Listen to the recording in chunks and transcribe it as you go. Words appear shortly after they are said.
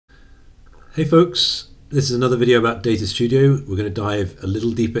Hey folks, this is another video about Data Studio. We're going to dive a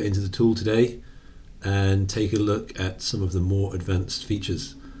little deeper into the tool today and take a look at some of the more advanced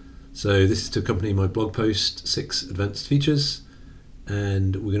features. So this is to accompany my blog post, 6 advanced features,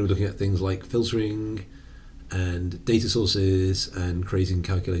 and we're going to be looking at things like filtering and data sources and creating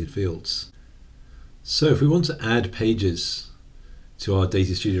calculated fields. So if we want to add pages to our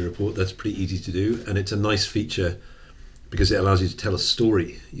Data Studio report, that's pretty easy to do, and it's a nice feature because it allows you to tell a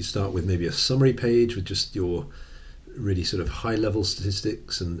story. You start with maybe a summary page with just your really sort of high level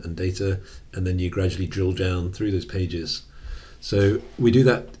statistics and data, and then you gradually drill down through those pages. So we do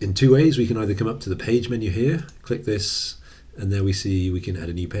that in 2 ways. We can either come up to the page menu here, click this, and there we see we can add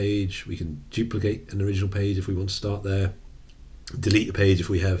a new page. We can duplicate an original page if we want to start there, delete a page if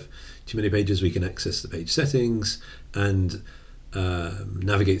we have too many pages. We can access the page settings and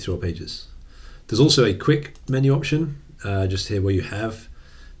navigate through our pages. There's also a quick menu option just here where you have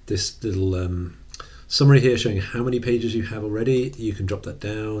this little summary here showing how many pages you have already. You can drop that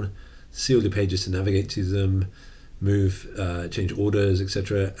down, see all your pages to navigate to them, move, change orders,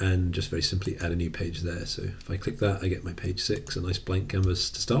 etc., and just very simply add a new page there. So if I click that, I get my page 6, a nice blank canvas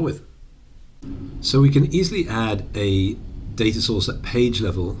to start with. So we can easily add a data source at page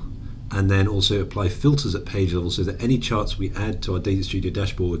level and then also apply filters at page level so that any charts we add to our Data Studio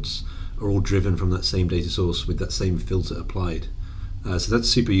dashboards are all driven from that same data source with that same filter applied. So that's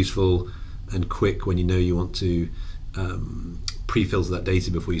super useful and quick when you know you want to pre-filter that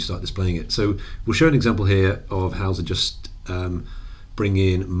data before you start displaying it. So we'll show an example here of how to just bring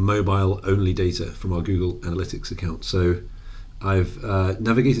in mobile only data from our Google Analytics account. So I've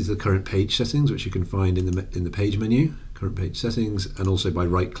navigated to the current page settings, which you can find in the page menu, current page settings, and also by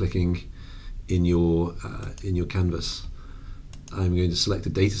right-clicking in your canvas. I'm going to select a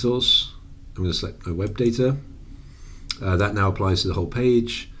data source. I'm going to select my web data. That now applies to the whole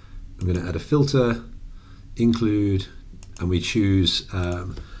page. I'm going to add a filter, include, and we choose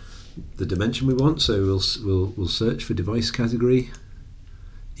the dimension we want. So we'll search for device category.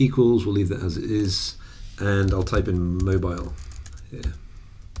 Equals, we'll leave that as it is, and I'll type in mobile here.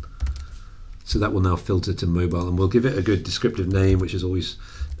 So that will now filter to mobile, and we'll give it a good descriptive name, which is always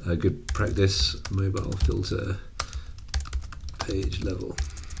a good practice. Mobile filter page level.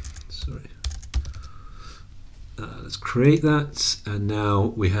 Sorry. Let's create that, and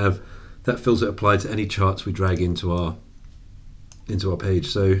now we have that filter applied to any charts we drag into our page.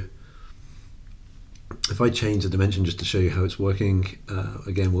 So if I change the dimension just to show you how it's working,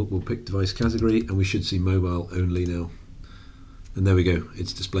 again we'll pick device category, and we should see mobile only now. And there we go,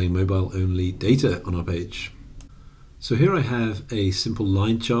 it's displaying mobile only data on our page. So here I have a simple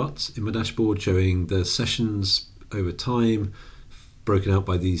line chart in my dashboard showing the sessions over time broken out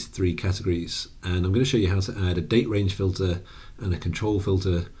by these 3 categories, and I'm going to show you how to add a date range filter and a control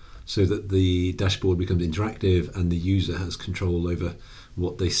filter so that the dashboard becomes interactive and the user has control over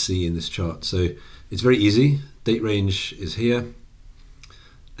what they see in this chart. So it's very easy. Date range is here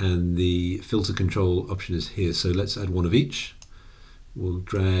and the filter control option is here. So let's add one of each. We'll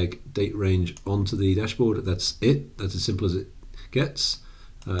drag date range onto the dashboard. That's it. That's as simple as it gets.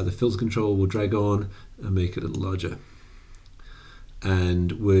 The filter control will drag on and make it a little larger.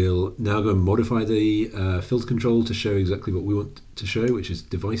 And we'll now go and modify the filter control to show exactly what we want to show, which is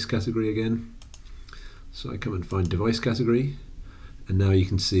device category again. So I come and find device category, and now you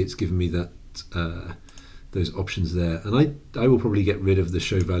can see it's given me that those options there. And I will probably get rid of the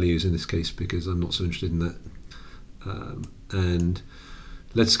show values in this case because I'm not so interested in that. And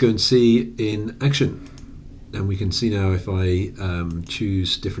let's go and see in action. And we can see now if I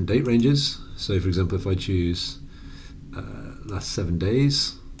choose different date ranges. So for example, if I choose last 7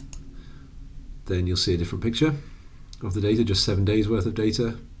 days, then you'll see a different picture of the data, just 7 days worth of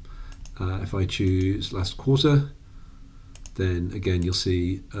data. If I choose last quarter, then again you'll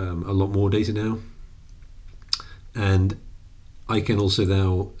see a lot more data now. And I can also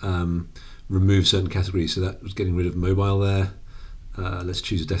now remove certain categories, so that was getting rid of mobile there. Let's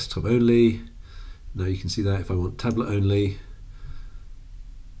choose desktop only. Now you can see that if I want tablet only.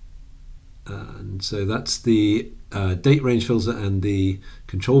 And so that's the date range filter and the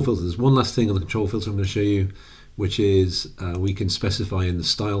control filter. There's one last thing on the control filter I'm going to show you, which is we can specify in the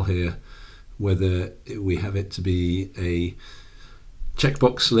style here whether we have it to be a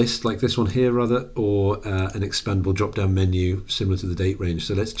checkbox list like this one here rather, or an expandable drop-down menu similar to the date range.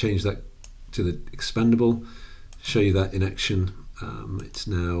 So let's change that to the expandable, show you that in action. It's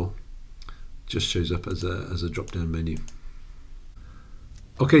now just shows up as a drop-down menu.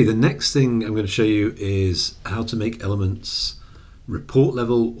 Okay, the next thing I'm going to show you is how to make elements report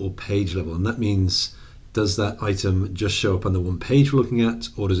level or page level, and that means does that item just show up on the one page we're looking at,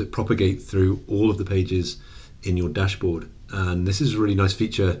 or does it propagate through all of the pages in your dashboard? And this is a really nice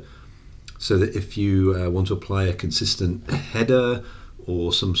feature, so that if you want to apply a consistent header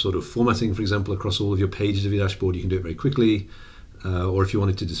or some sort of formatting, for example, across all of your pages of your dashboard, you can do it very quickly. Or if you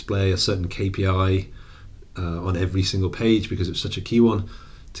wanted to display a certain KPI on every single page, because it's such a key one,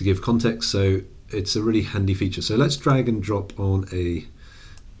 to give context. So it's a really handy feature. So let's drag and drop on a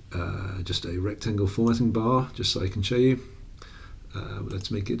just a rectangle formatting bar, just so I can show you.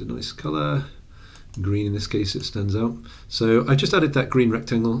 Let's make it a nice color. Green in this case, it stands out. So I just added that green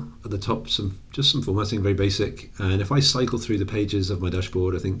rectangle at the top, just some formatting, very basic. And if I cycle through the pages of my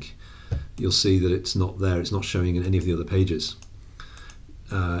dashboard, I think you'll see that it's not there. It's not showing in any of the other pages.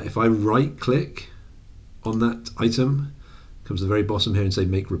 If I right click on that item, comes to the very bottom here and say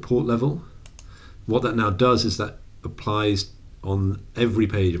make report level, what that now does is that applies on every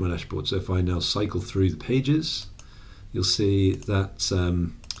page of my dashboard. So if I now cycle through the pages, you'll see that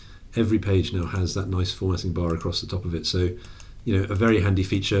every page now has that nice formatting bar across the top of it. So, you know, a very handy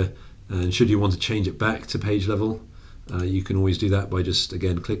feature. And should you want to change it back to page level, you can always do that by just,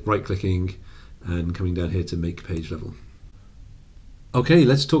 again, right clicking and coming down here to make page level. Okay,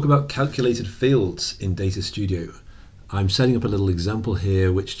 let's talk about calculated fields in Data Studio. I'm setting up a little example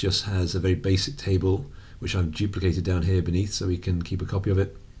here which just has a very basic table which I've duplicated down here beneath so we can keep a copy of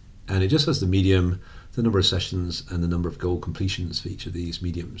it. And it just has the medium, the number of sessions, and the number of goal completions for each of these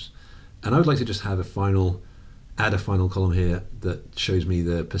mediums. And I would like to just have add a final column here that shows me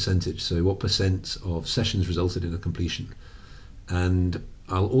the percentage, so what percent of sessions resulted in a completion. And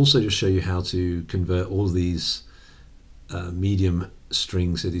I'll also just show you how to convert all of these medium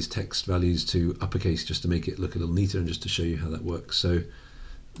strings, so these text values, to uppercase, just to make it look a little neater and just to show you how that works. So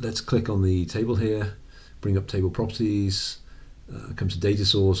let's click on the table here, bring up table properties, come to data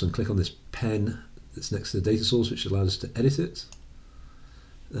source and click on this pen that's next to the data source, which allows us to edit it.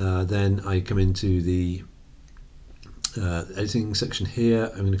 Then I come into the editing section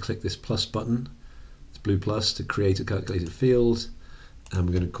here. I'm going to click this plus button, this blue plus, to create a calculated field. And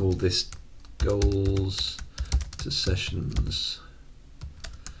we're going to call this goals to sessions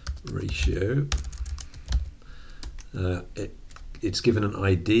ratio. It's given an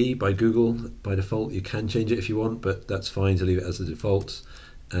ID by Google by default. You can change it if you want, but that's fine to leave it as the default.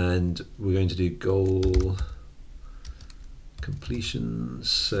 And we're going to do goal completions.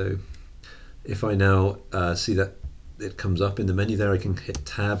 So if I now see that it comes up in the menu there, I can hit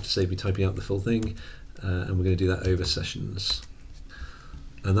tab to save me typing out the full thing, and we're going to do that over sessions.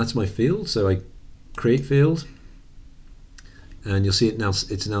 And that's my field. So I create field, and you'll see it now.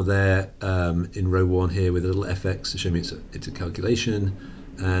 It's now there in row 1 here with a little fx to show me it's a calculation.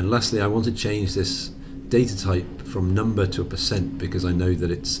 And lastly, I want to change this data type from number to a percent, because I know that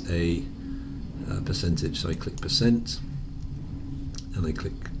it's a percentage. So I click percent and I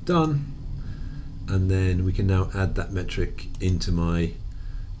click done, and then we can now add that metric into my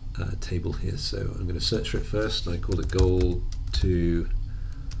table here. So I'm going to search for it first. I call it goal to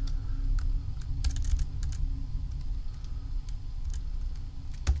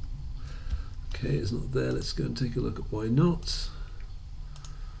okay, it's not there. Let's go and take a look at why not.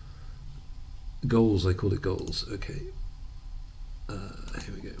 Goals, I call it goals. Okay,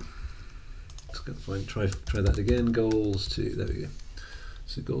 here we go. Just got to find, try that again. Goals to, there we go.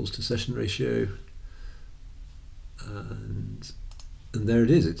 So goals to session ratio, and there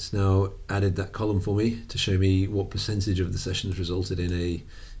it is. It's now added that column for me to show me what percentage of the sessions resulted in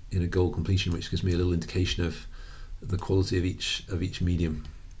a goal completion, which gives me a little indication of the quality of each medium.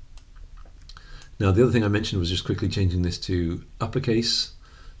 Now the other thing I mentioned was just quickly changing this to uppercase.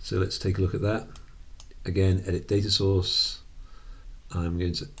 So let's take a look at that. Again, edit data source. I'm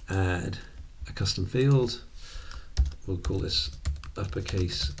going to add a custom field. We'll call this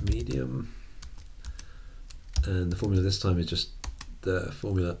uppercase medium. And the formula this time is just the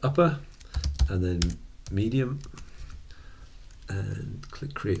formula upper and then medium. And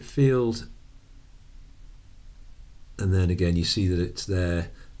click create field. And then again, you see that it's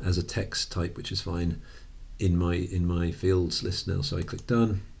there as a text type, which is fine in my fields list now. So I click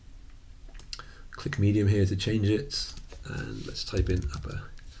done, click medium here to change it, and let's type in upper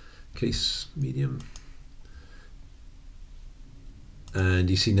case medium.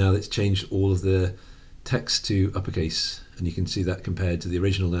 And you see now that it's changed all of the text to uppercase, and you can see that compared to the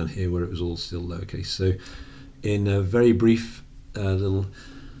original down here where it was all still lowercase. So in a very brief little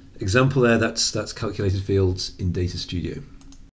example there, that's calculated fields in Data Studio.